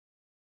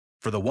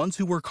For the ones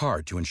who work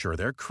hard to ensure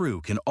their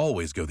crew can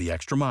always go the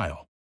extra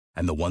mile,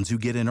 and the ones who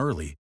get in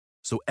early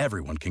so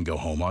everyone can go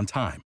home on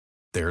time,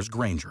 there's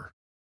Grainger,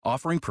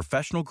 offering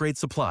professional-grade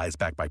supplies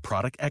backed by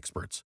product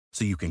experts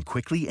so you can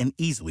quickly and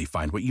easily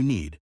find what you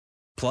need.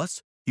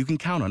 Plus, you can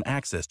count on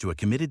access to a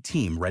committed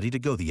team ready to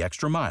go the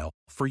extra mile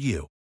for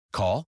you.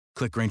 Call,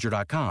 click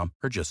Grainger.com,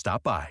 or just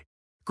stop by.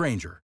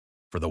 Grainger,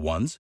 for the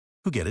ones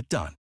who get it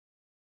done.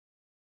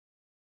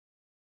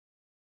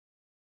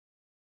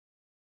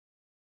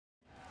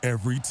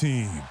 Every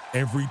team,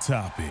 every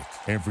topic,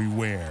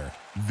 everywhere.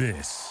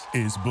 This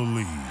is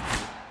Believe.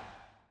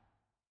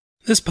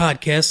 This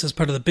podcast is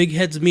part of the Big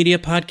Heads Media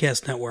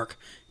Podcast Network.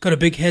 Go to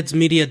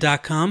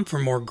bigheadsmedia.com for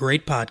more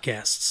great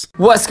podcasts.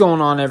 What's going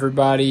on,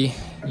 everybody?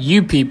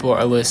 You people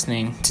are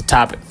listening to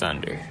Topic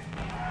Thunder.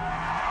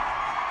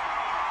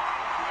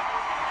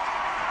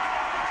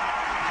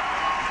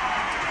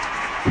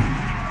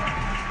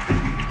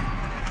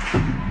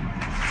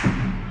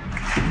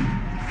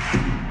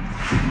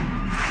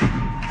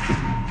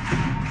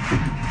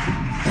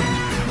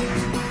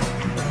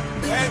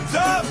 Hands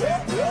up!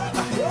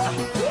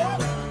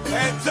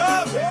 Hands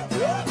up!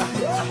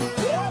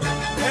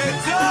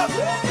 Hands up!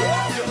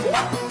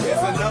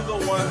 Here's another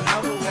one,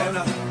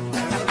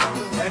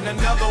 and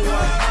another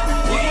one.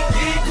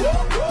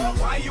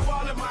 Why you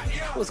all in my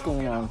ear? What's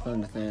going on,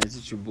 Thunder fans?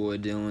 It's your boy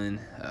Dylan,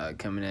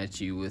 coming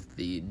at you with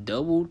the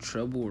Double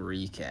Trouble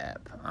recap.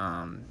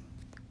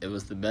 It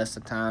was the best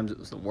of times. It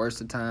was the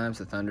worst of times.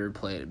 The Thunder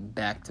played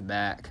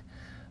back-to-back.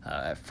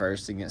 At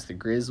first against the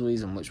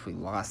Grizzlies, in which we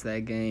lost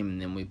that game,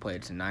 and then we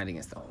played tonight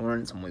against the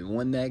Hornets, and we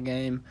won that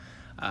game.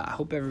 I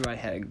hope everybody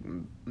had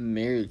a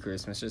Merry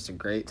Christmas, just a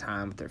great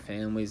time with their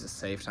families, a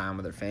safe time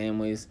with their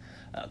families.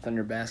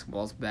 Thunder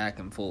basketball's back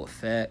in full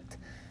effect.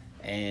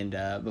 And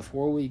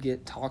before we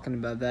get talking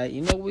about that, you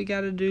know what we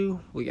got to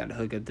do? We got to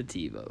hook up the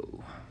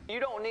TiVo.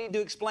 You don't need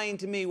to explain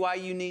to me why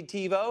you need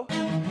TiVo.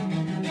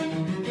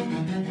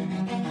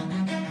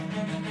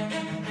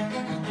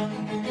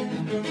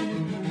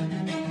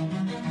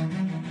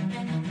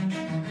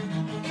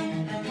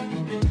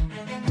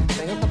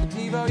 They hook up the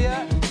TiVo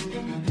yet?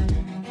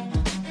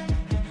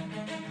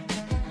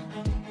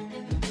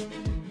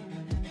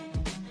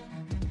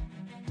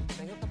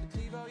 They hook up the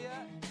TiVo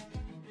yet?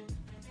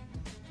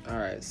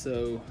 Alright,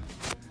 so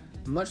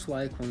much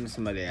like when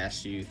somebody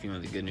asks you if you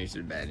want the good news or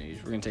the bad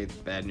news, we're going to take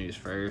the bad news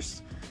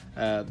first.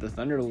 The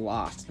Thunder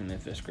lost the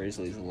Memphis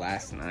Grizzlies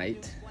last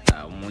night,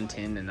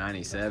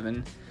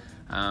 110-97,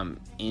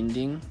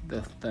 ending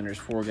the Thunder's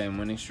 4-game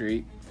winning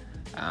streak.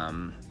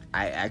 I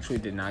actually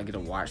did not get to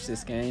watch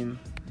this game.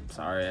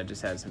 Sorry, I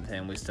just had some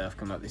family stuff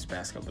come up these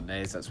past couple of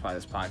days. That's why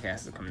this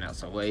podcast is coming out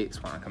so late.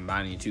 It's why I'm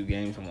combining 2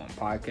 games in one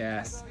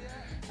podcast.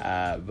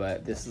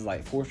 But this is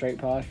like 4 straight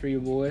pods for you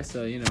boys,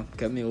 so,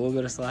 cut me a little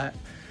bit of slack.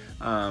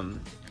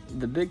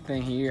 The big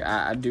thing here,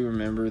 I do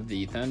remember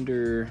the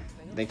Thunder,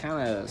 they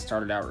kind of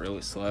started out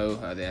really slow.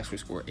 They actually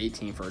scored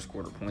 18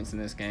 first-quarter points in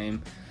this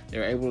game. They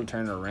were able to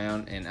turn it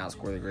around and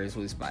outscore the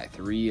Grizzlies by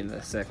 3 in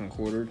the second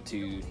quarter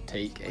to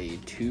take a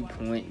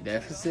 2-point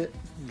deficit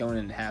going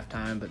into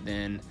halftime. But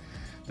then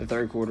the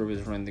third quarter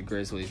was when the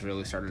Grizzlies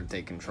really started to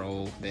take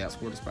control. They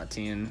outscored us by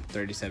 10,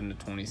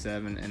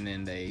 37-27, and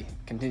then they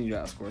continued to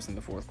outscore us in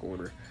the fourth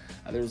quarter.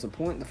 There was a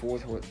point in the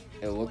fourth where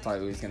it looked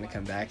like it was going to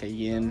come back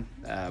again.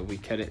 We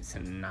cut it to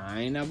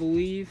 9, I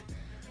believe.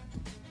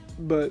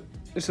 But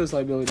it's just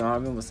like Billy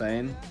Donovan was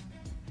saying,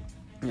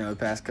 the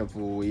past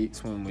couple of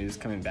weeks when we was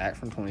coming back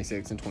from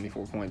 26 and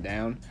 24 point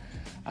down,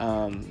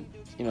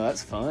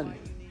 that's fun.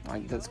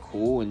 Like, that's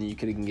cool, and you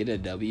can get a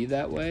W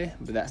that way,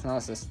 but that's not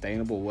a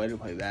sustainable way to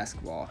play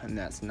basketball, and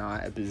that's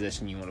not a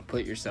position you want to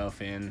put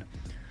yourself in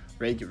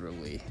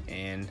regularly.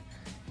 And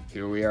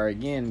here we are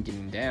again,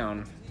 getting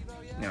down,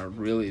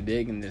 really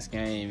big in this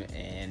game,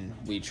 and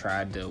we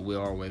tried to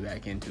will our way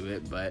back into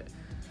it, but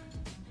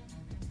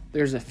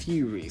there's a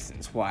few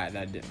reasons why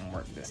that didn't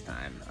work this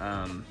time.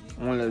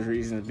 One of those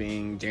reasons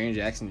being Jaren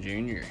Jackson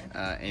Jr.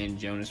 And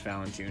Jonas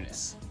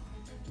Valanciunas.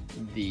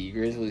 The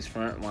Grizzlies'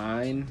 front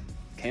line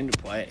came to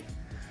play.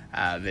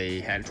 They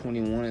had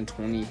 21 and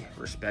 20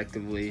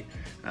 respectively.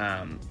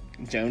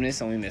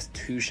 Jonas only missed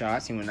 2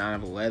 shots. He went 9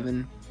 of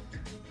 11.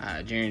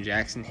 Jaren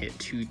Jackson hit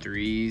 2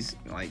 threes.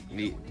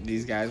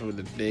 These guys were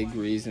the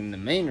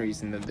main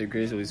reason that the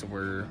Grizzlies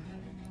were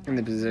in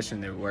the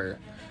position they were.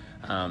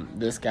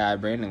 This guy,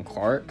 Brandon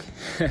Clark,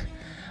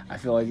 I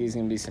feel like he's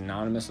going to be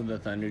synonymous with the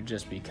Thunder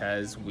just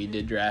because we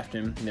did draft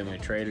him, and then we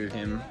traded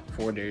him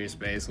for Darius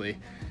Bazley,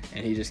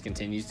 and he just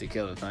continues to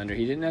kill the Thunder.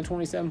 He didn't have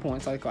 27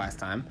 points like last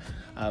time,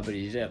 but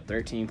he did have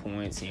 13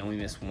 points. He only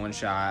missed 1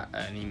 shot,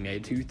 and he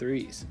made 2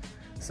 threes.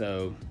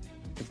 So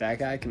if that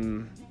guy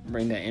can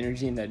bring that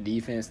energy and that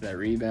defense, that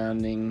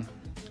rebounding,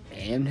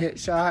 and hit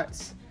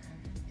shots,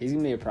 he's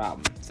going to be a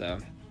problem. So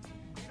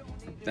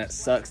that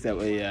sucks that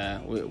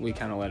we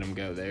kind of let him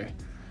go there.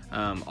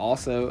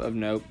 Also of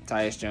note,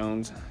 Tyus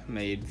Jones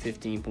made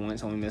 15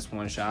 points, only missed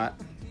 1 shot,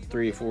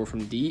 3 of 4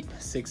 from deep,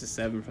 6 of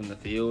 7 from the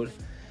field.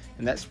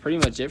 And that's pretty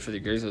much it for the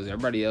Grizzlies.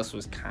 Everybody else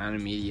was kind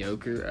of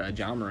mediocre.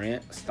 John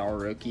Morant, star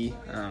rookie,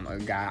 a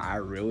guy I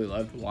really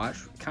love to watch,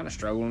 kind of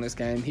struggled in this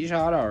game. He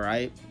shot all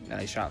right.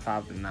 He shot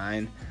 5 of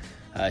 9.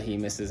 He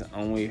misses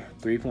only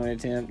 3-point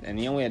attempt, and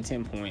he only had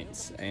 10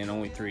 points and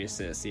only 3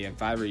 assists. He had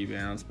 5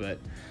 rebounds, but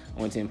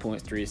only 10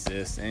 points, 3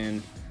 assists.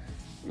 And,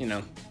 you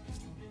know,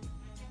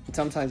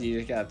 sometimes you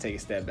just got to take a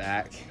step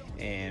back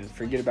and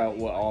forget about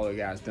what all the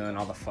guys done,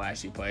 all the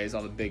flashy plays,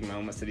 all the big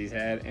moments that he's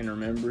had, and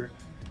remember,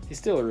 he's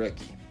still a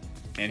rookie.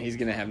 And he's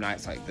going to have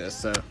nights like this.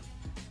 So,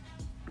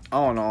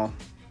 all in all,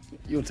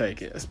 you'll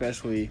take it,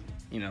 especially,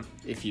 you know,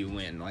 if you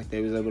win. Like, they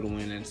was able to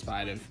win in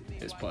spite of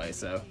his play.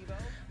 So,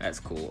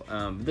 that's cool.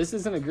 This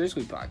isn't a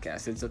Grizzly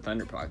podcast. It's a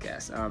Thunder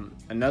podcast.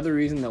 Another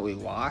reason that we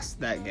lost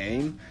that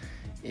game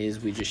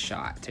is we just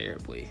shot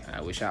terribly.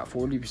 We shot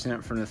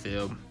 40% from the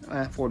field,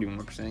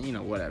 41%, you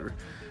know, whatever.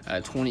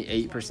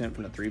 28%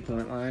 from the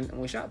three-point line. And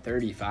we shot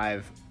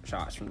 35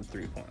 shots from the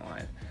three-point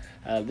line.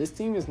 This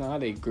team is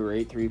not a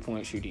great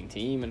three-point shooting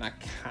team, and I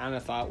kind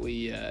of thought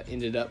we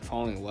ended up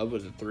falling in love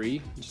with the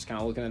three, just kind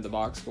of looking at the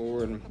box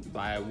score and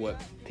by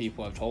what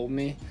people have told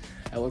me.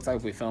 It looks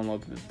like we fell in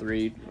love with the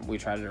three. We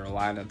tried to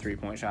rely on the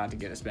three-point shot to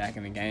get us back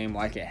in the game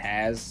like it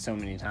has so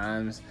many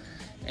times,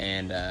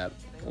 and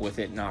with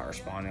it not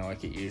responding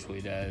like it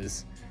usually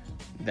does,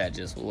 that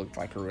just looked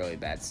like a really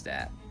bad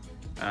stat.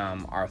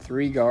 Our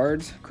 3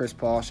 guards, Chris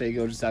Paul, Shai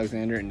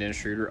Gilgeous-Alexander, and Dennis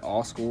Schroeder,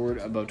 all scored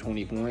above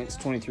 20 points.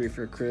 23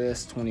 for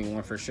Chris,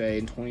 21 for Shai,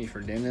 and 20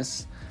 for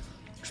Dennis,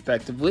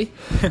 respectively.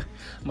 I'm going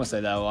to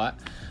say that a lot.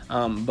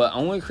 But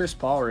only Chris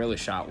Paul really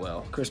shot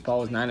well. Chris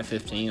Paul was 9 of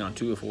 15 on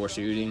 2 of 4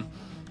 shooting.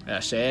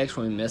 Shai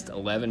actually missed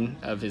 11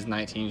 of his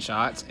 19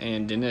 shots,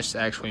 and Dennis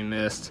actually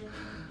missed,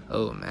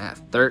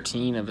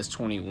 13 of his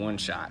 21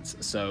 shots.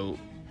 So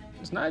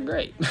it's not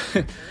great.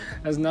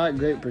 That's not a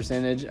great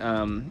percentage.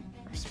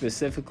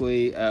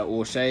 Specifically,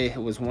 Shai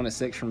was 1 of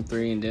 6 from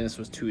 3, and Dennis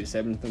was 2 of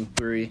 7 from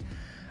 3.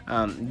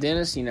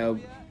 Dennis, you know,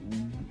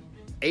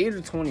 8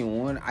 of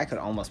 21, I could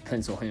almost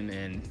pencil him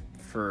in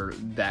for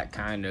that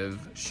kind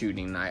of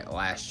shooting night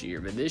last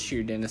year. But this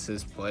year, Dennis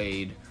has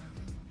played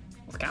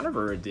with kind of a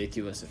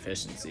ridiculous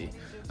efficiency.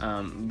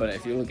 But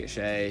if you look at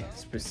Shai,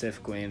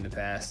 specifically in the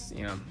past,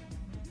 you know,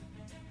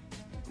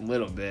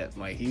 little bit,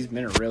 like, he's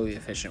been a really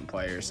efficient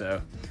player.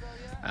 So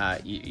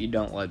you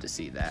don't love to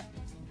see that.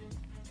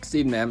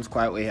 Steven Adams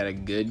quietly had a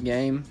good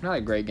game. Not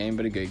a great game,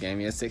 but a good game.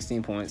 He had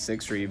 16 points,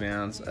 6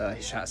 rebounds.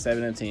 He shot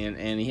 7 of 10,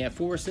 and he had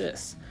 4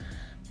 assists.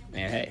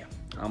 And, hey,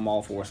 I'm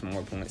all for some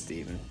more points,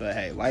 Steven. But,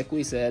 hey, like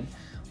we said,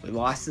 we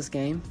lost this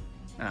game.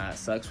 It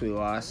sucks we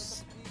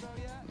lost.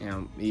 You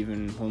know,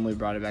 even when we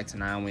brought it back to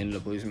 9, we ended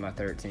up losing by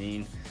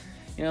 13.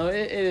 You know,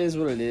 it is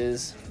what it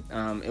is.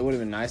 It would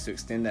have been nice to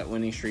extend that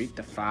winning streak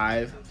to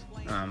 5.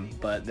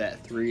 But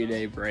that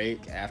 3-day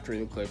break after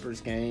the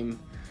Clippers game,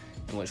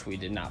 in which we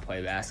did not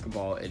play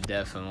basketball, it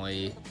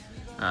definitely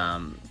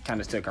kind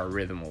of took our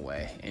rhythm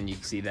away. And you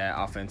can see that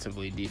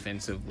offensively,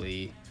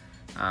 defensively,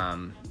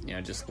 you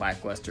know, just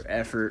lackluster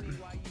effort,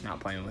 not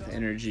playing with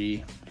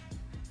energy.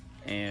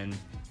 And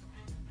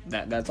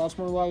that's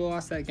ultimately why we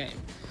lost that game.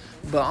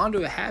 But on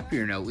to a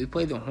happier note, we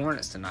played the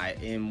Hornets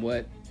tonight in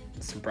what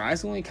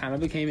surprisingly kind of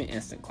became an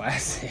instant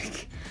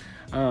classic.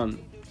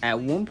 At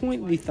one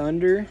point, the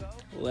Thunder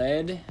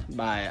led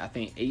by, I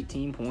think,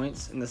 18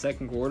 points in the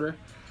second quarter.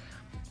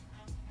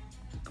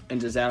 And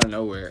just out of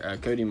nowhere,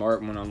 Cody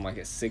Martin went on like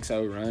a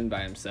 6-0 run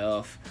by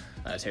himself.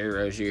 Terry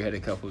Rozier had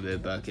a couple of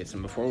big buckets.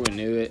 And before we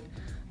knew it,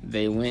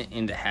 they went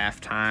into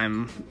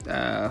halftime.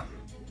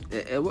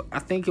 I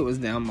think it was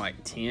down like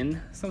 10,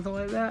 something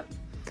like that.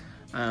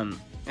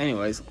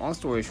 Anyways, long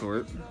story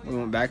short, we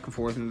went back and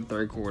forth in the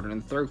third quarter. In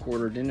the third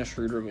quarter, Dennis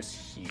Schroeder was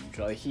huge.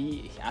 Like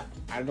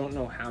I don't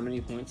know how many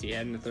points he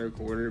had in the third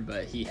quarter,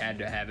 but he had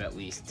to have at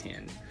least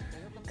 10.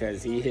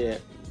 Because he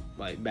hit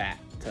like back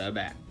to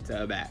back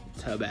to back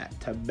to back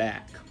to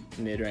back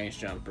mid-range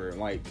jumper,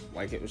 like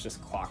it was just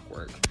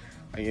clockwork.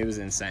 Like, it was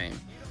insane.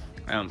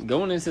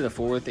 Going into the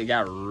fourth, it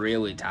got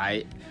really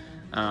tight.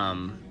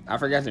 I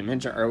forgot to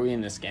mention early in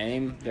this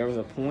game, there was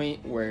a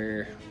point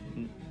where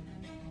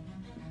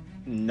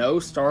no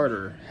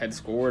starter had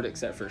scored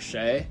except for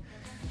Shai. I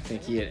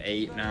think he had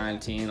 8, 9,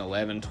 10,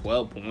 11,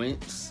 12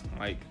 points,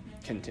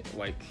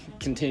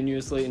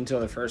 continuously until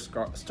the first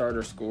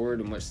starter scored,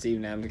 in which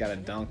Steven Adams got a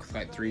dunk with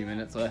like 3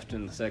 minutes left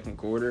in the second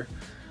quarter.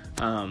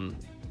 And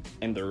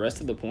the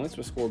rest of the points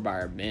were scored by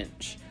our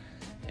bench.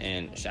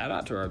 And shout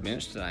out to our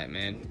bench tonight,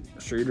 man.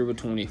 Schroeder with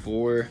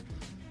 24.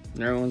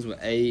 Nerlens with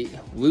 8.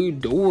 Lou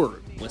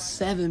Dort with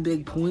 7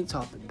 big points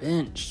off the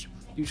bench.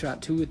 He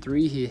shot 2 of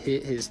 3. He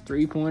hit his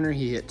three-pointer.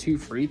 He hit 2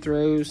 free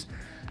throws.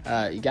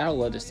 You gotta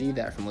love to see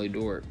that from Lou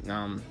Dort.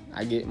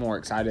 I get more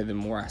excited the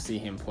more I see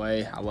him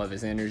play. I love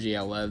his energy.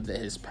 I love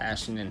his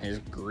passion and his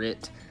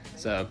grit.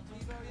 So,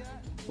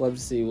 love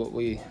to see what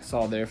we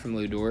saw there from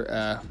Lou Dort.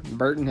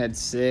 Burton had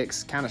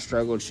 6. Kind of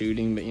struggled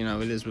shooting, but, you know,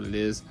 it is what it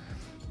is.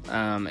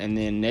 And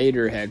then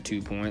Nader had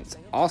 2 points.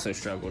 Also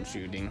struggled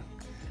shooting.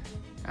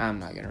 I'm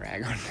not going to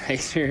rag on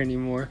Nader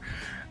anymore.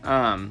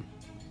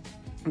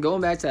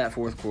 Going back to that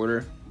fourth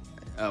quarter,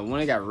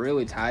 When it got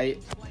really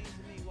tight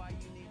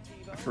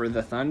for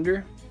the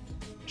Thunder,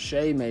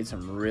 Shai made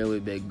some really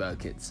big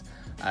buckets.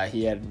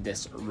 He had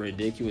this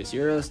ridiculous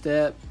Euro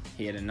step.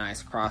 He had a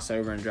nice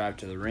crossover and drive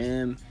to the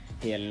rim.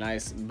 He had a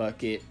nice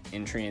bucket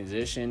in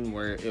transition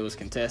where it was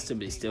contested,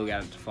 but he still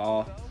got it to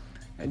fall.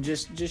 And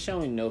just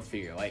showing no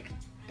fear. Like,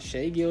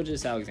 Shai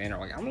Gilgeous-Alexander,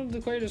 like, I'm going to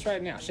declare this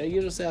right now. Shai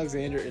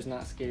Gilgeous-Alexander is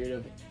not scared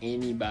of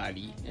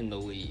anybody in the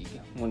league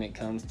when it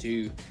comes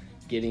to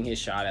getting his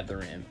shot at the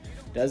rim.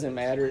 Doesn't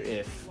matter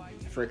if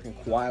freaking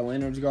Kawhi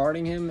Leonard's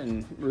guarding him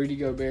and Rudy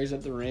Gobert's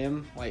at the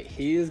rim. Like,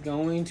 he is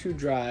going to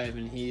drive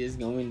and he is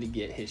going to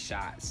get his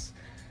shots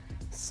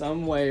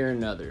some way or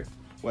another.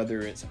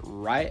 Whether it's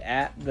right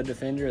at the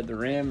defender at the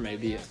rim,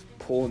 maybe it's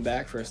pulling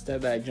back for a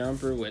step-back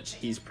jumper, which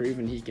he's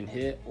proven he can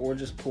hit, or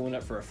just pulling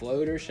up for a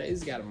floater.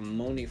 Shai's got a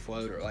money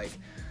floater. Like,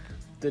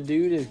 the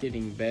dude is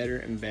getting better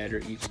and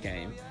better each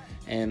game.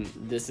 And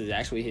this is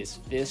actually his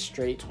 5th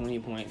straight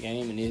 20-point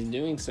game, and he's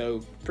doing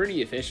so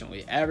pretty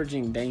efficiently,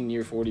 averaging dang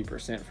near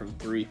 40% from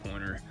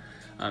three-pointer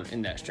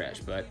in that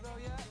stretch. But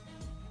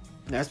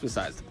that's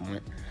besides the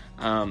point.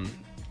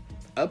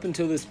 Up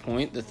until this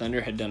point, the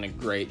Thunder had done a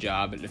great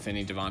job at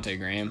defending Devontae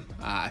Graham.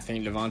 I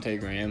think Devontae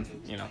Graham,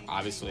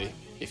 obviously,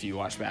 if you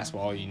watch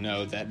basketball, you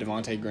know that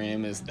Devontae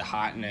Graham is the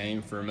hot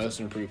name for Most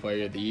Improved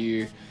Player of the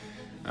Year.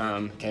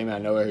 Came out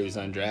of nowhere, he was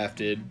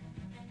undrafted.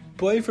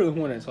 Played for the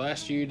Hornets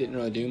last year, didn't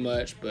really do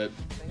much, but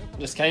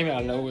just came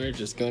out of nowhere,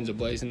 just guns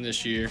a-blazing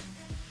this year.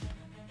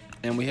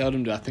 And we held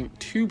him to, I think,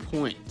 2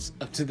 points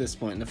up to this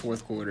point in the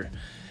fourth quarter.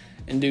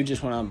 And dude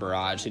just went on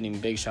barrage, hitting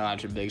big shot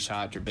after big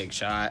shot after big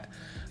shot.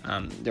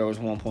 There was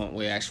one point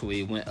we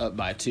actually went up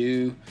by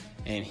 2,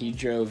 and he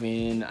drove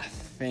in, I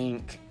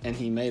think, and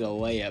he made a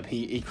layup.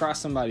 He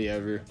crossed somebody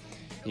over.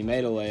 He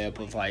made a layup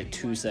with like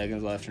 2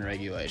 seconds left in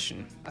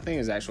regulation. I think it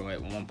was actually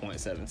like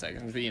 1.7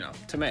 seconds,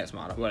 but tomatoes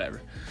model,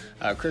 whatever.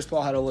 Chris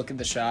Paul had a look at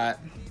the shot.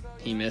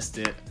 He missed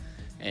it,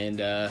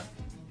 and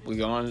we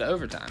go on to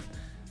overtime.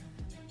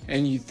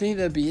 And you'd think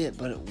that'd be it,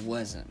 but it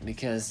wasn't,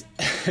 because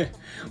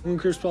when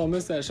Chris Paul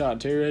missed that shot,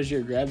 Terry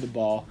Rozier grabbed the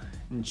ball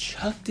and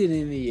chucked it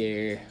in the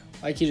air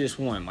like he just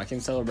won, like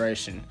in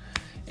celebration.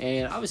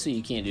 And obviously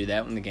you can't do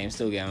that when the game's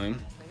still going.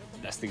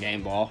 That's the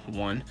game ball,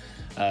 1.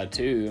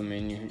 2, I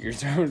mean, you're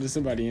throwing to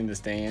somebody in the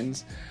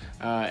stands.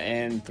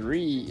 And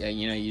 3,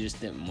 you just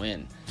didn't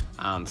win.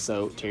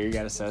 So Terry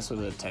got assessed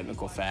with a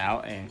technical foul,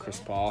 and Chris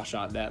Paul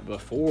shot that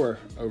before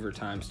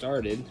overtime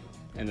started.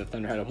 And the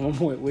Thunder had a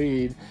 1-point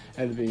lead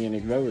at the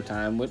beginning of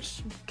overtime,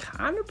 which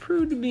kind of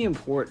proved to be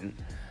important.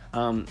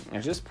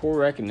 It's just poor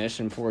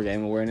recognition, poor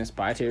game awareness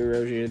by Terry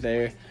Rozier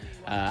there.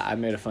 I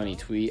made a funny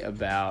tweet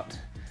about,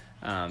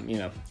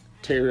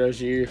 Terry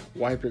Rozier,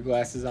 wipe your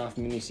glasses off,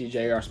 and then you see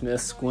J.R.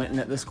 Smith squinting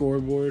at the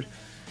scoreboard.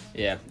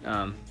 Yeah,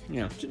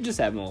 just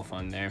having a little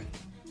fun there.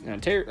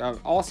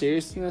 All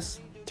seriousness,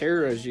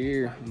 Terry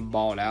Rozier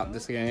balled out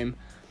this game.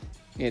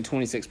 He had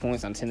 26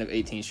 points on 10 of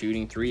 18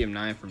 shooting, 3 of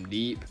 9 from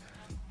deep.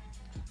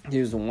 He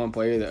was the one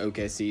player that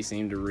OKC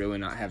seemed to really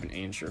not have an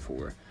answer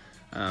for,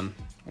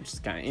 which is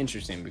kind of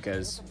interesting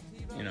because,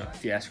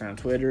 if you ask around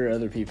Twitter,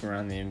 other people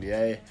around the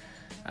NBA,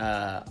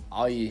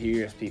 all you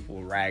hear is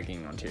people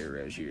ragging on Terry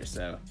Rozier.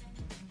 So,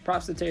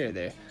 props to Terry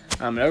there.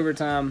 In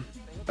overtime,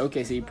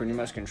 OKC pretty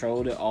much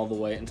controlled it all the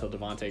way until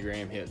Devontae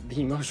Graham hit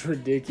the most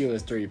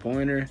ridiculous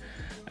three-pointer,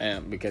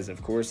 because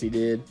of course he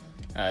did.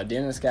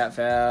 Dennis got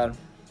fouled.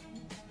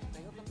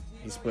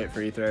 He split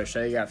free throws.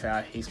 Shai got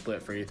fouled. He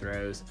split free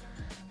throws.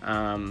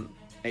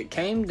 It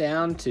came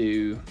down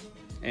to,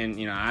 and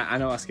I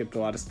know I skipped a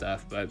lot of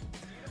stuff, but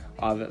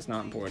a lot of it's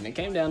not important. It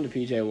came down to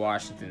P.J.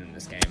 Washington in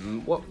this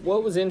game.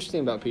 What was interesting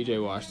about P.J.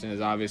 Washington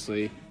is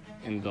obviously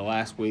in the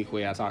last week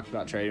I talked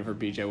about trading for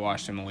P.J.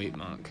 Washington, Malik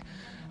Monk.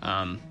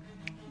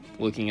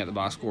 Looking at the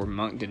box score,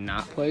 Monk did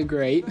not play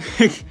great.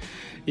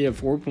 He had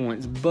 4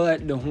 points,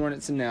 but the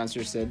Hornets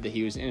announcer said that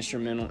he was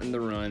instrumental in the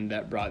run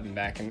that brought them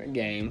back in the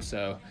game,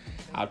 so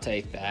I'll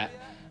take that.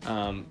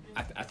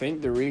 I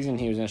think the reason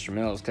he was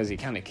instrumental is because he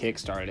kind of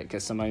kick-started it,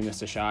 because somebody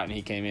missed a shot and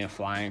he came in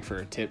flying for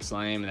a tip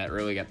slam, and that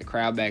really got the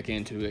crowd back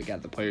into it,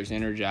 got the players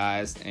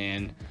energized,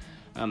 and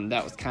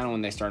that was kind of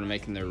when they started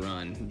making their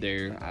run.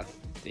 I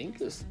think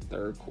it was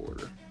third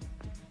quarter.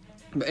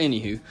 But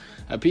anywho,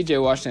 P.J.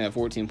 Washington had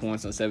 14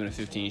 points on 7 of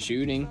 15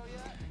 shooting,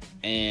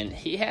 and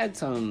he had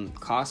some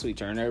costly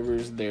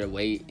turnovers there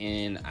late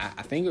in,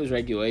 I think it was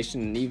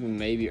regulation, and even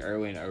maybe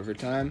early in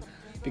overtime,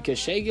 because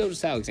Shai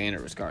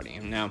Gilgeous-Alexander was guarding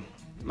him. Now,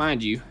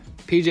 mind you,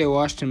 P.J.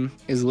 Washington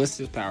is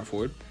listed as power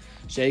forward.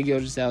 Shai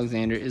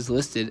Gilgeous-Alexander is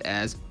listed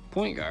as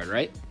point guard,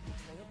 right?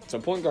 So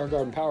point guard,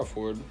 and power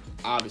forward,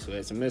 obviously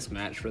it's a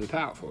mismatch for the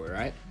power forward,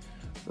 right?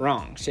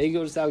 Wrong. Shai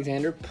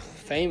Gilgeous-Alexander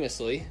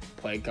famously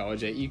played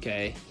college at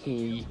UK.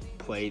 He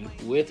played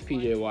with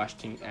P.J.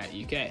 Washington at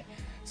UK.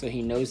 So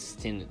he knows his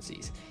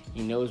tendencies.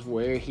 He knows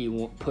where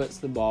he puts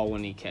the ball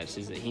when he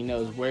catches it. He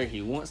knows where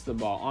he wants the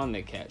ball on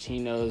the catch. He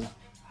knows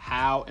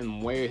how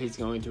and where he's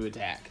going to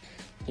attack.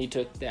 He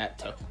took that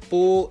to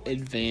full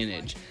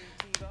advantage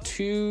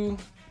 2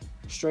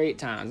 straight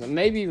times,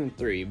 maybe even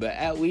 3, but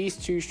at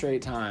least 2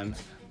 straight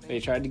times They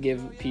tried to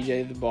give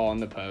PJ the ball in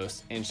the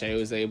post, and Shea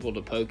was able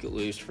to poke it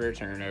loose for a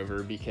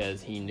turnover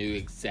because he knew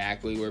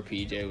exactly where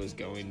PJ was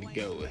going to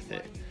go with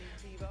it.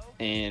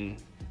 And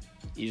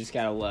you just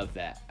got to love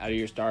that. Out of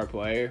your star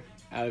player,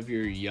 out of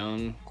your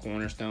young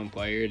cornerstone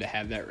player, to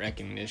have that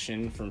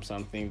recognition from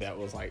something that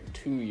was like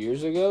 2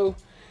 years ago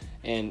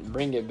and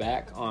bring it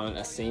back on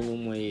a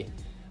seemingly,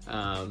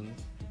 call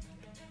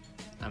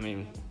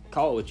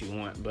it what you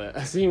want, but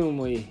a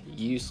seemingly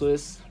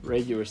useless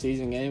regular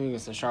season game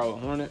against the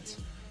Charlotte Hornets.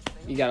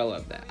 You gotta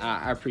love that.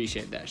 I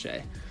appreciate that,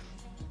 Shea.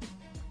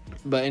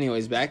 But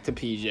anyways, back to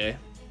PJ.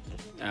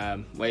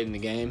 Late in the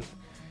game,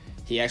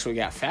 he actually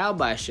got fouled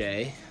by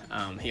Shea.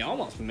 He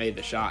almost made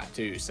the shot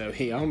too, so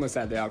he almost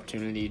had the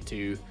opportunity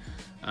to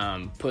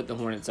put the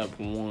Hornets up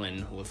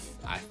 1 with,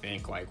 I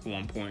think, like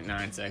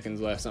 1.9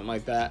 seconds left, something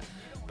like that.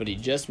 But he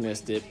just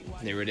missed it.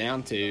 They were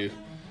down 2.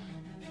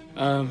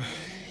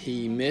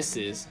 He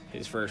misses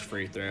his first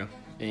free throw,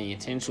 and he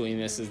intentionally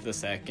misses the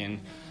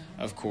second,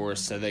 of course,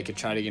 so they could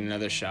try to get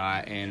another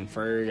shot. And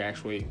Ferg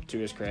actually, to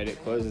his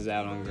credit, closes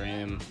out on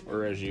Graham or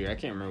Rozier. I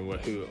can't remember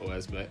who it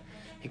was, but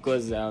he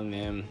closes out on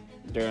them.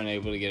 They're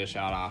unable to get a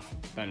shot off.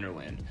 Thunder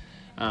win.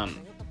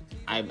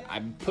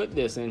 I put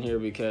this in here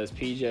because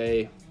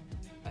PJ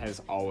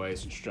has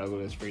always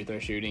struggled with his free throw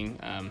shooting.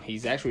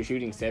 He's actually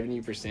shooting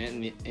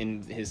 70%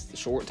 in his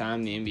short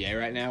time in the NBA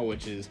right now,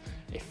 which is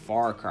a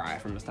far cry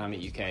from his time at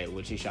UK,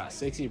 which he shot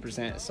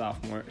 66%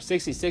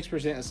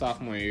 his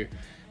sophomore year,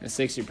 and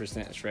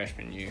 60% his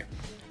freshman year.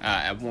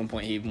 At one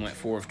point, he even went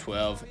 4 of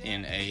 12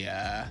 in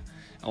a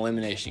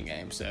elimination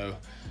game. So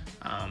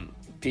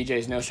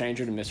PJ's no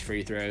stranger to miss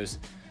free throws.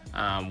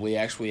 We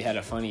actually had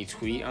a funny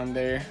tweet on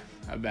there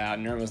about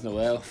Nerlens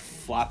Noel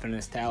flopping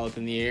his towel up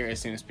in the air as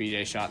soon as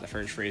PJ shot the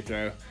first free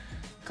throw,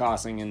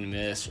 causing him to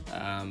miss.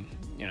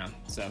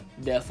 So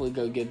definitely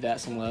go give that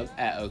some love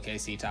at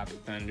OKC Topic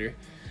Thunder.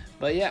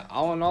 But yeah,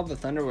 all in all, the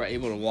Thunder were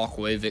able to walk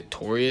away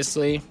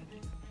victoriously.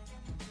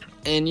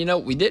 And,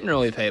 we didn't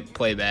really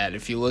play bad.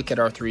 If you look at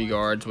our 3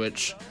 guards,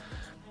 which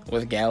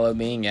with Gallo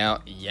being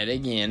out yet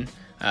again,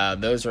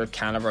 those are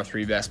kind of our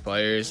 3 best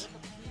players.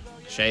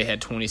 Shea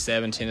had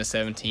 27, 10 of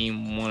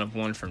 17, 1 of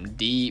 1 from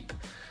deep.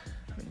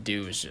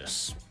 Dude was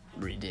just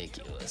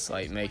ridiculous,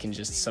 like making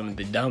just some of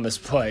the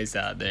dumbest plays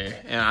out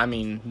there. And I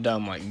mean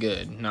dumb like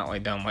good, not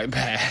like dumb like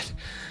bad.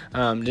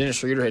 Dennis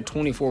Schroeder had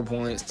 24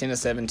 points, 10 of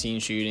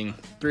 17 shooting,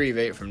 3 of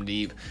 8 from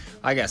deep.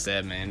 Like I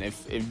said, man,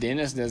 if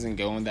Dennis doesn't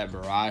go in that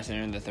barrage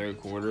there in the third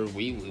quarter,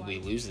 we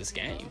lose this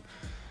game.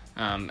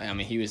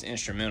 He was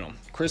instrumental.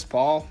 Chris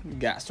Paul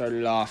got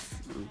started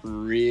off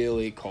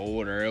really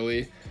cold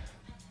early,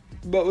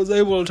 but was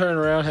able to turn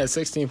around, had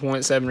 16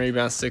 points, 7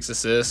 rebounds, 6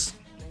 assists.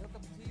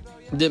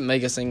 Didn't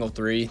make a single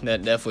 3.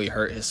 That definitely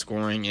hurt his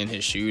scoring and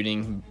his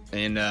shooting,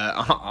 and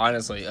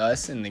honestly,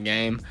 us in the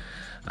game.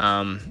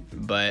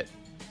 But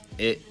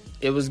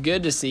it was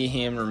good to see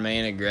him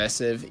remain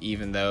aggressive,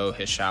 even though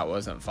his shot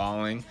wasn't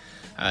falling.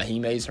 He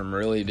made some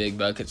really big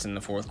buckets in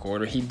the fourth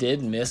quarter. He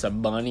did miss a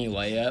bunny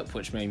layup,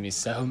 which made me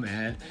so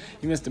mad.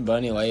 He missed a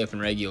bunny layup in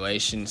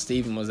regulation.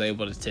 Steven was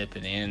able to tip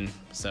it in,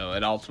 so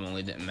it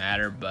ultimately didn't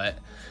matter. But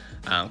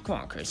come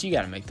on, Chris, you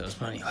got to make those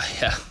bunny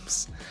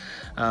layups.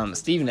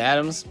 Steven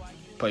Adams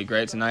played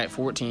great tonight.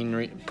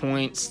 14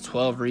 points,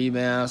 12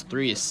 rebounds,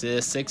 3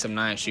 assists, 6 of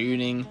 9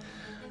 shooting.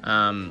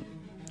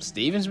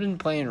 Steven's been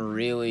playing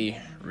really,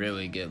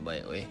 really good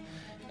lately,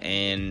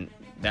 and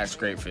that's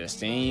great for his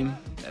team.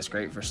 That's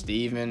great for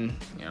Steven.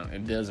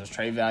 It builds his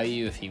trade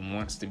value if he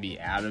wants to be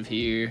out of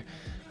here,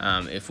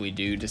 if we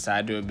do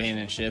decide to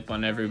abandon ship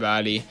on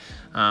everybody.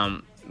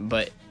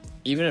 But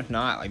even if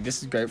not,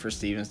 this is great for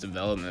Steven's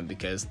development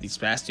because these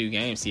past 2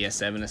 games he has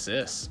 7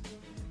 assists.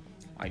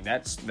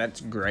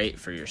 That's great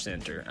for your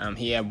center.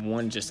 He had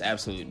one just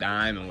absolute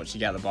dime in which he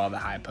got the ball to the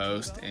high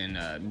post,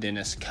 and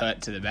Dennis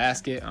cut to the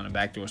basket on a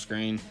backdoor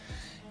screen,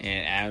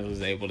 and Adams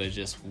was able to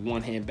just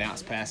one-hand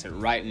bounce pass it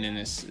right in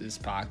his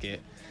pocket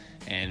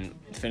and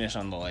finish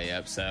on the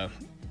layup. So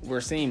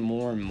we're seeing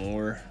more and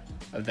more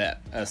of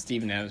that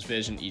Steven Adams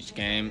vision each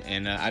game,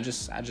 and I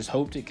just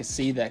hope to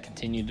see that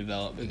continue to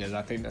develop because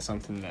I think that's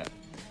something that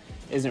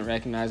isn't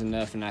recognized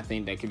enough, and I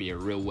think that could be a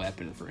real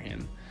weapon for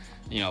him.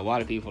 A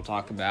lot of people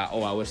talk about,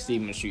 I wish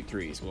Steven would shoot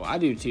 3s. Well, I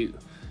do too.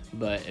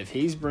 But if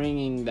he's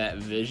bringing that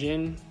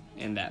vision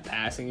and that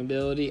passing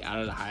ability out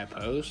of the high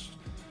post,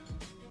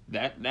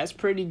 that's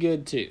pretty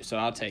good too. So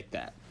I'll take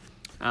that.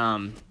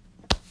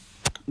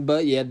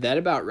 But yeah, that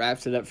about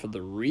wraps it up for the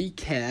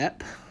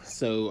recap.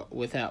 So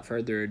without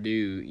further ado,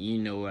 you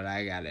know what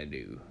I gotta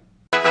do.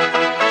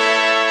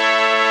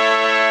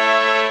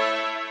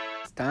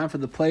 It's time for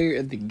the player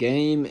of the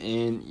game,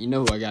 and you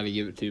know who I gotta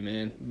give it to,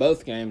 man.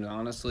 Both games,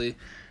 honestly.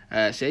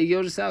 Shai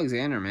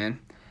Gilgeous-Alexander, man.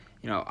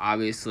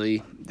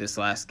 Obviously, this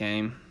last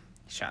game,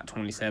 had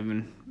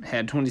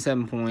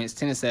 27 points,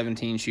 10 of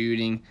 17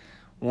 shooting,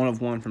 1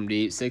 of 1 from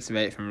deep, 6 of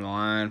 8 from the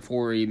line,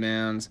 4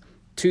 rebounds,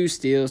 2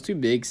 steals, 2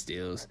 big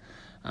steals.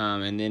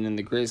 And then in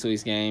the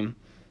Grizzlies game,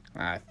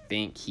 I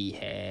think he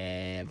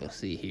had, let's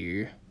see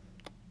here.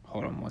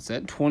 Hold on, what's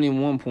that?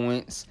 21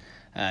 points,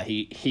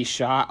 He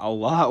shot a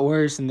lot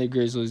worse in the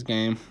Grizzlies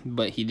game,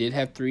 but he did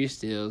have 3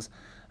 steals.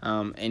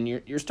 And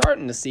you're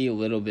starting to see a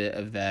little bit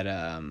of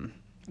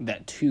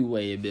that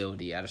two-way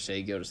ability out of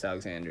Shai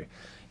Gilgeous-Alexander.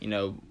 You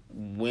know,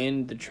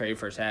 when the trade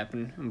first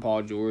happened and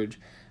Paul George,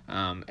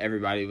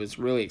 everybody was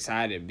really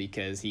excited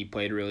because he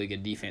played really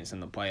good defense in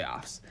the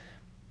playoffs.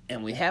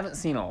 And we haven't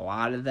seen a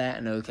lot of that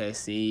in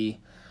OKC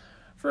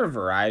for a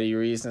variety of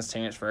reasons.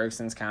 Terrence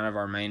Ferguson's kind of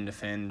our main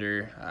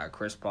defender.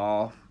 Chris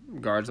Paul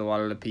guards a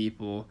lot of the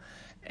people.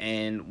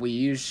 And we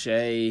use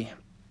Shai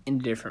in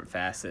different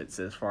facets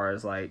as far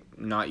as, like,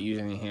 not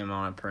using him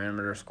on a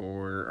perimeter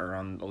scorer or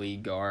on the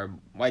lead guard.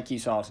 Like you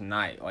saw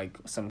tonight, like,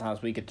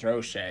 sometimes we could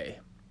throw Shai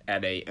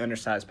at a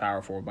undersized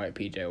power forward like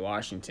P.J.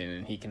 Washington,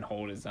 and he can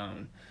hold his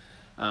own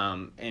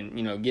and,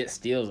 you know, get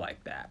steals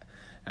like that.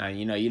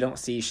 You know, you don't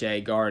see Shai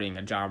guarding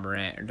a Ja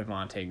Morant or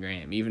Devontae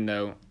Graham, even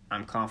though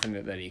I'm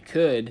confident that he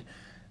could.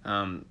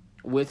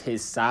 With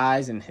his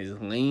size and his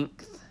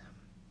length,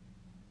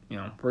 you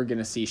know, we're going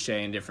to see Shai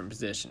in different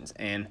positions.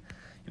 And,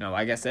 you know,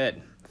 like I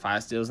said,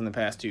 5 steals in the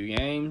past 2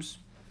 games.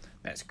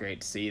 That's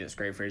great to see. That's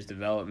great for his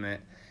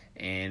development.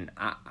 And,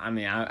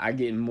 I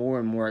get more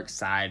and more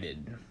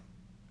excited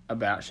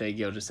about Shai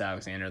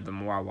Gilgeous-Alexander the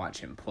more I watch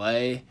him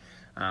play.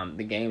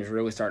 The game's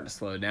really starting to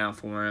slow down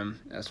for him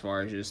as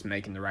far as just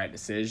making the right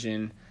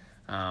decision.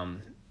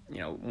 You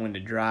know, when to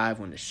drive,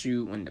 when to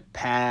shoot, when to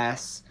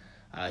pass.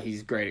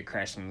 He's great at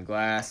crashing the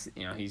glass.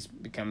 You know, he's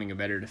becoming a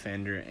better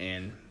defender.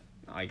 And,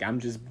 like, I'm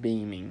just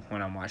beaming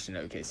when I'm watching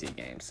the OKC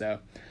game. So,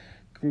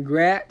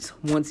 congrats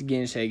once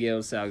again, Shai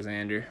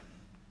Gilgeous-Alexander.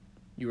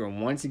 You are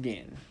once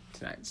again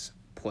tonight's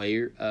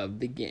player of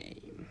the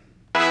game.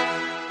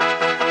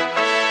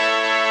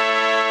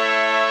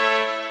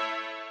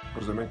 What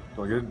does that mean?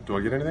 Do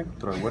I get anything?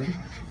 Did I win?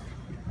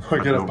 Do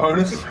I get a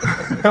bonus?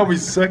 That'll be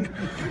sick.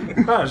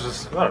 No, it's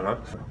just, I don't know.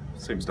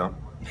 Seems dumb.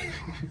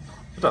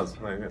 It does.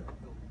 Yeah.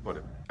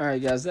 Whatever. All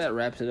right, guys, that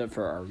wraps it up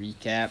for our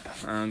recap.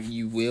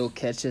 You will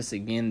catch us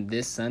again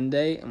this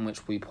Sunday, in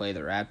which we play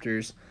the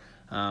Raptors.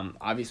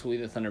 Obviously,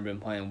 the Thunder have been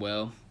playing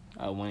well,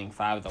 winning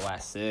 5 of the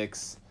last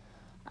 6.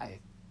 I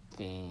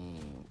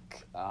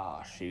think,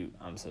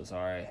 I'm so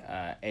sorry,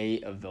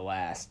 8 of the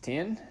last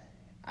 10.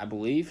 I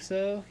believe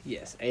so.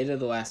 Yes, 8 of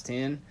the last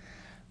 10.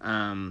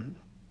 And,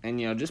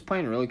 you know, just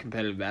playing really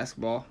competitive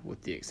basketball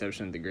with the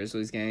exception of the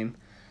Grizzlies game.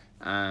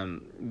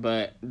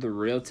 But the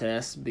real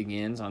test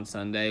begins on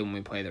Sunday when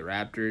we play the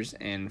Raptors,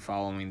 and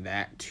following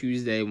that,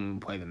 Tuesday when we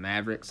play the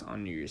Mavericks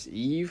on New Year's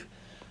Eve.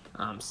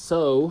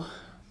 So,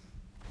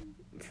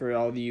 for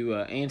all of you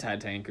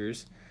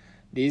anti-tankers,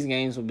 these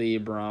games will be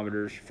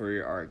barometers for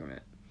your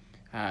argument.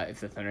 If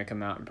the Thunder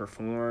come out and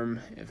perform,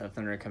 if the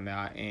Thunder come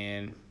out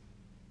and,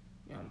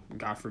 you know,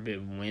 God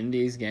forbid, win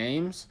these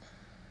games,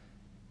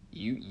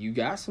 you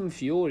got some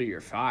fuel to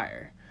your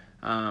fire.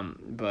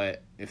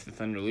 But if the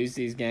Thunder lose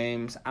these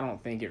games, I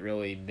don't think it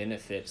really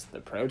benefits the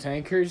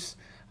pro-tankers.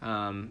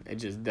 It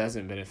just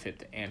doesn't benefit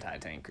the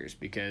anti-tankers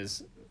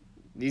because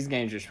these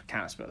games are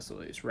kind of supposed to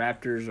lose.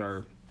 Raptors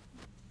are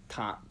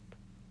top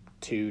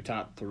 2,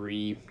 top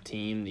 3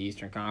 team in the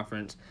Eastern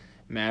Conference.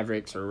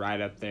 Mavericks are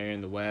right up there in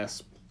the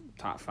West,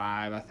 top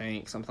 5, I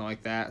think, something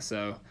like that.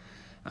 So,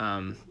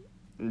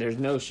 there's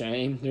no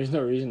shame. There's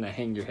no reason to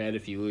hang your head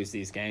if you lose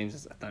these games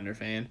as a Thunder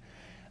fan.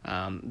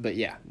 But,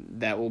 yeah,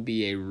 that will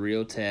be a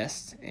real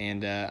test,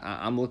 and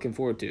I'm looking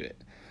forward to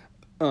it.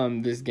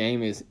 This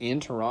game is in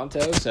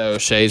Toronto, so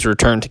Shai's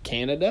return to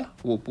Canada.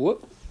 Whoop,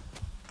 whoop.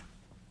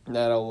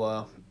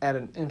 That'll add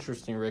an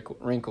interesting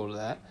wrinkle to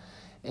that.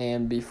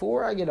 And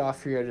before I get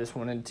off here, I just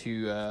wanted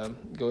to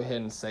go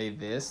ahead and say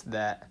this,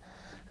 that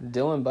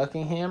Dylan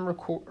Buckingham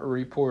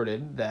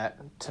reported that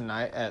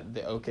tonight at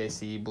the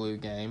OKC Blue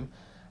game,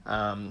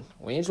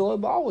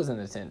 LiAngelo Ball was in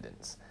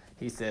attendance.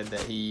 He said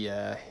that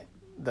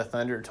the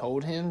Thunder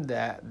told him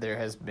that there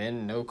has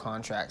been no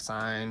contract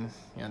signed.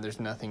 You know, there's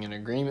nothing in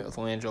agreement with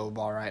LiAngelo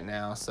Ball right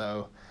now,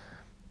 so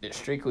it's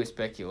strictly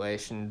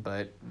speculation.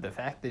 But the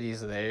fact that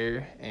he's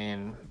there,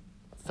 and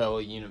fellow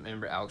unit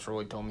member Alex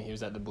Roy told me he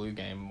was at the Blue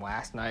game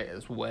last night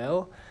as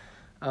well.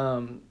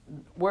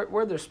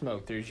 Where there's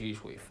smoke, there's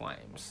usually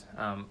flames,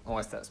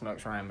 unless that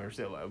smoke's Ryan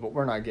Marzillo, but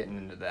we're not getting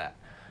into that.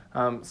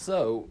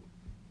 So,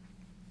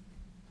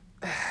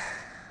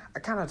 I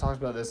kind of talked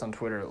about this on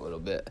Twitter a little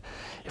bit.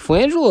 If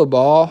LiAngelo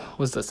Ball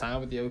was to sign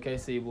with the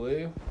OKC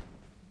Blue,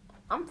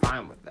 I'm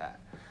fine with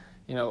that.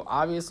 You know,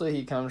 obviously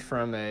he comes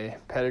from a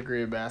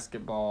pedigree of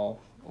basketball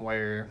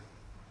where,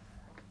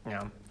 you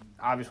know,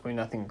 obviously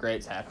nothing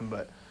great's happened,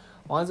 but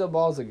Lonzo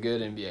Ball is a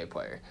good NBA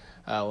player.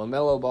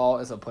 LaMelo Ball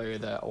is a player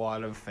that a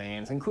lot of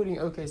fans, including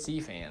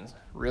OKC fans,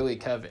 really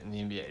covet in the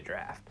NBA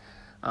draft.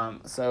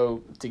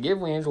 So to give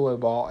LiAngelo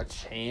Ball a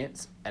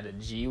chance at a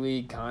G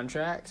League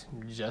contract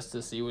just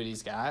to see what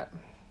he's got,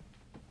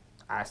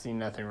 I see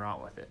nothing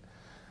wrong with it.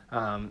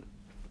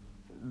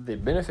 The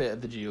benefit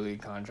of the G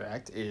League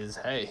contract is,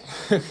 hey,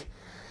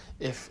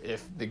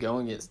 if the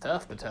going gets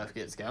tough, the tough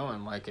gets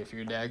going. Like if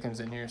your dad comes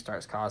in here and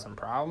starts causing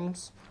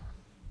problems,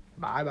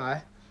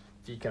 bye-bye.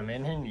 If you come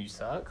in here and you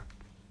suck,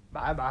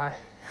 bye-bye.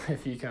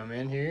 If you come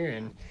in here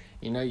and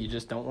you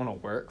just don't want to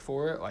work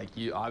for it. Like,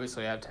 you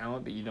obviously have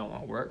talent, but you don't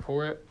want to work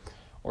for it,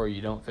 or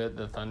you don't fit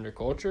the Thunder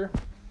culture,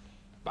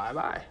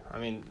 bye-bye. I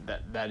mean,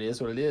 that is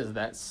what it is.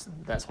 That's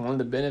one of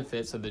the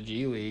benefits of the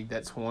G League.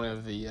 That's one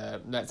of the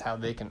that's how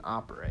they can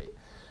operate.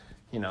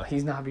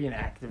 He's not being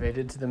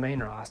activated to the main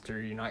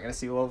roster. You're not going to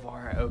see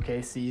LeVar at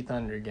OKC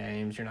Thunder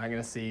games. You're not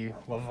going to see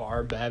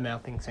LeVar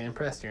bad-mouthing Sam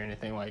Presti or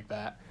anything like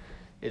that.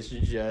 It's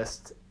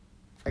just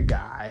a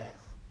guy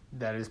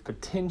that is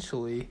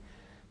potentially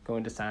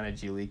going to sign a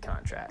G League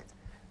contract.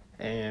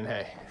 And,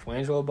 hey, if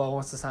LaMelo Ball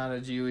wants to sign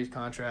a G League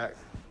contract,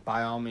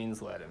 by all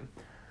means let him.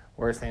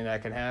 Worst thing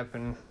that can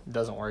happen,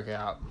 doesn't work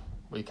out,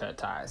 we cut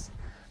ties.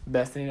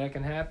 Best thing that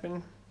can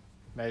happen,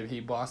 maybe he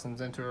blossoms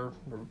into a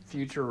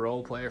future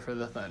role player for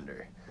the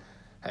Thunder.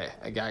 Hey,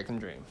 a guy can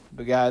dream.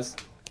 But, guys,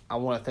 I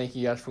want to thank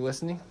you guys for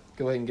listening.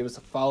 Go ahead and give us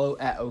a follow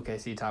at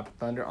OKC Topic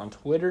Thunder on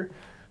Twitter.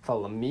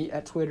 Follow me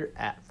at Twitter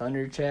at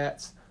Thunder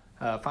Chats.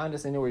 Find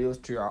us anywhere you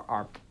listen to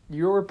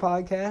your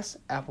podcast,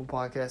 Apple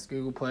Podcasts,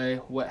 Google Play,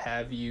 what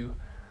have you.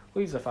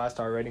 Leave us a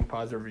 5-star rating,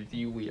 positive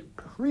review. We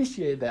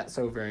appreciate that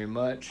so very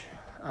much.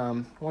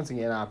 Once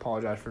again, I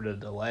apologize for the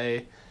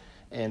delay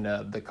and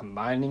the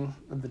combining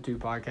of the two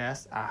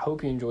podcasts. I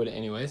hope you enjoyed it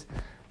anyways.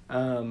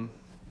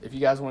 If you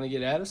guys want to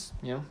get at us,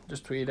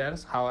 just tweet at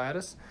us, holler at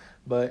us.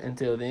 But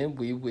until then,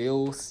 we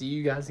will see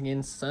you guys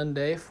again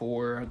Sunday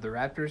for the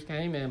Raptors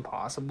game and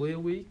possibly a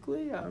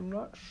weekly. I'm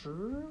not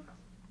sure.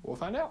 We'll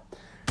find out.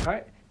 All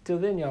right. Till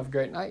then, y'all have a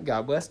great night.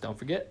 God bless. Don't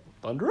forget,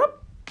 Thunder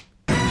up.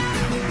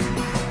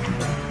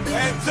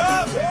 Hands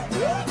up!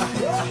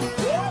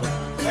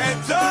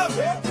 Hands up!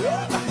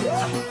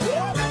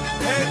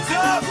 Hands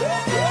up!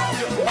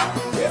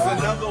 Here's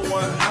another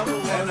one,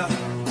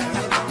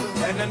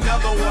 and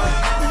another one.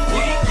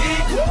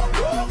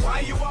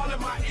 Why you all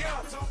in my ear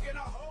talking a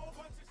whole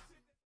bunch of shit?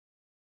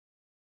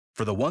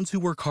 For the ones who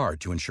work hard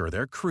to ensure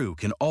their crew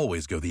can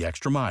always go the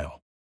extra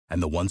mile,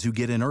 and the ones who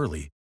get in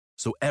early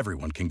so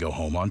everyone can go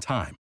home on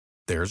time,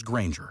 there's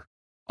Grainger,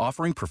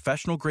 offering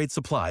professional-grade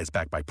supplies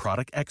backed by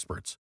product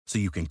experts so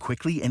you can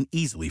quickly and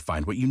easily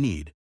find what you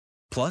need.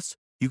 Plus,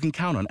 you can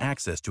count on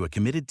access to a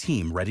committed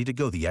team ready to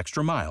go the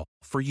extra mile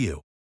for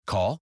you.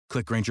 Call,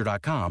 click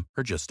Grainger.com,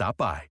 or just stop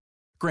by.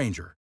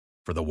 Grainger,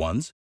 for the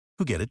ones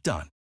who get it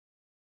done.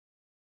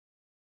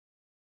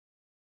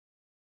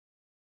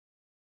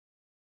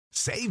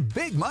 Save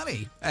big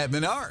money at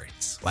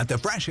Menards. Let the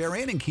fresh air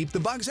in and keep the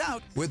bugs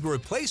out with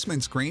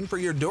replacement screen for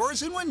your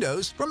doors and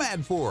windows from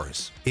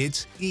AdForce.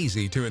 It's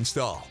easy to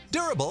install,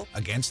 durable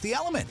against the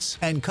elements,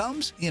 and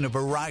comes in a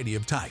variety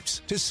of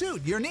types to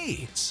suit your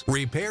needs.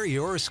 Repair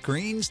your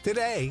screens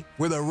today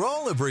with a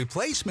roll of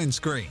replacement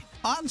screen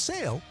on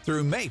sale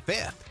through May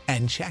 5th.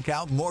 And check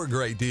out more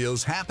great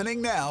deals happening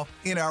now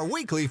in our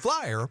weekly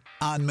flyer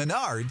on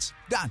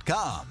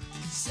Menards.com.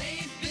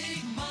 Save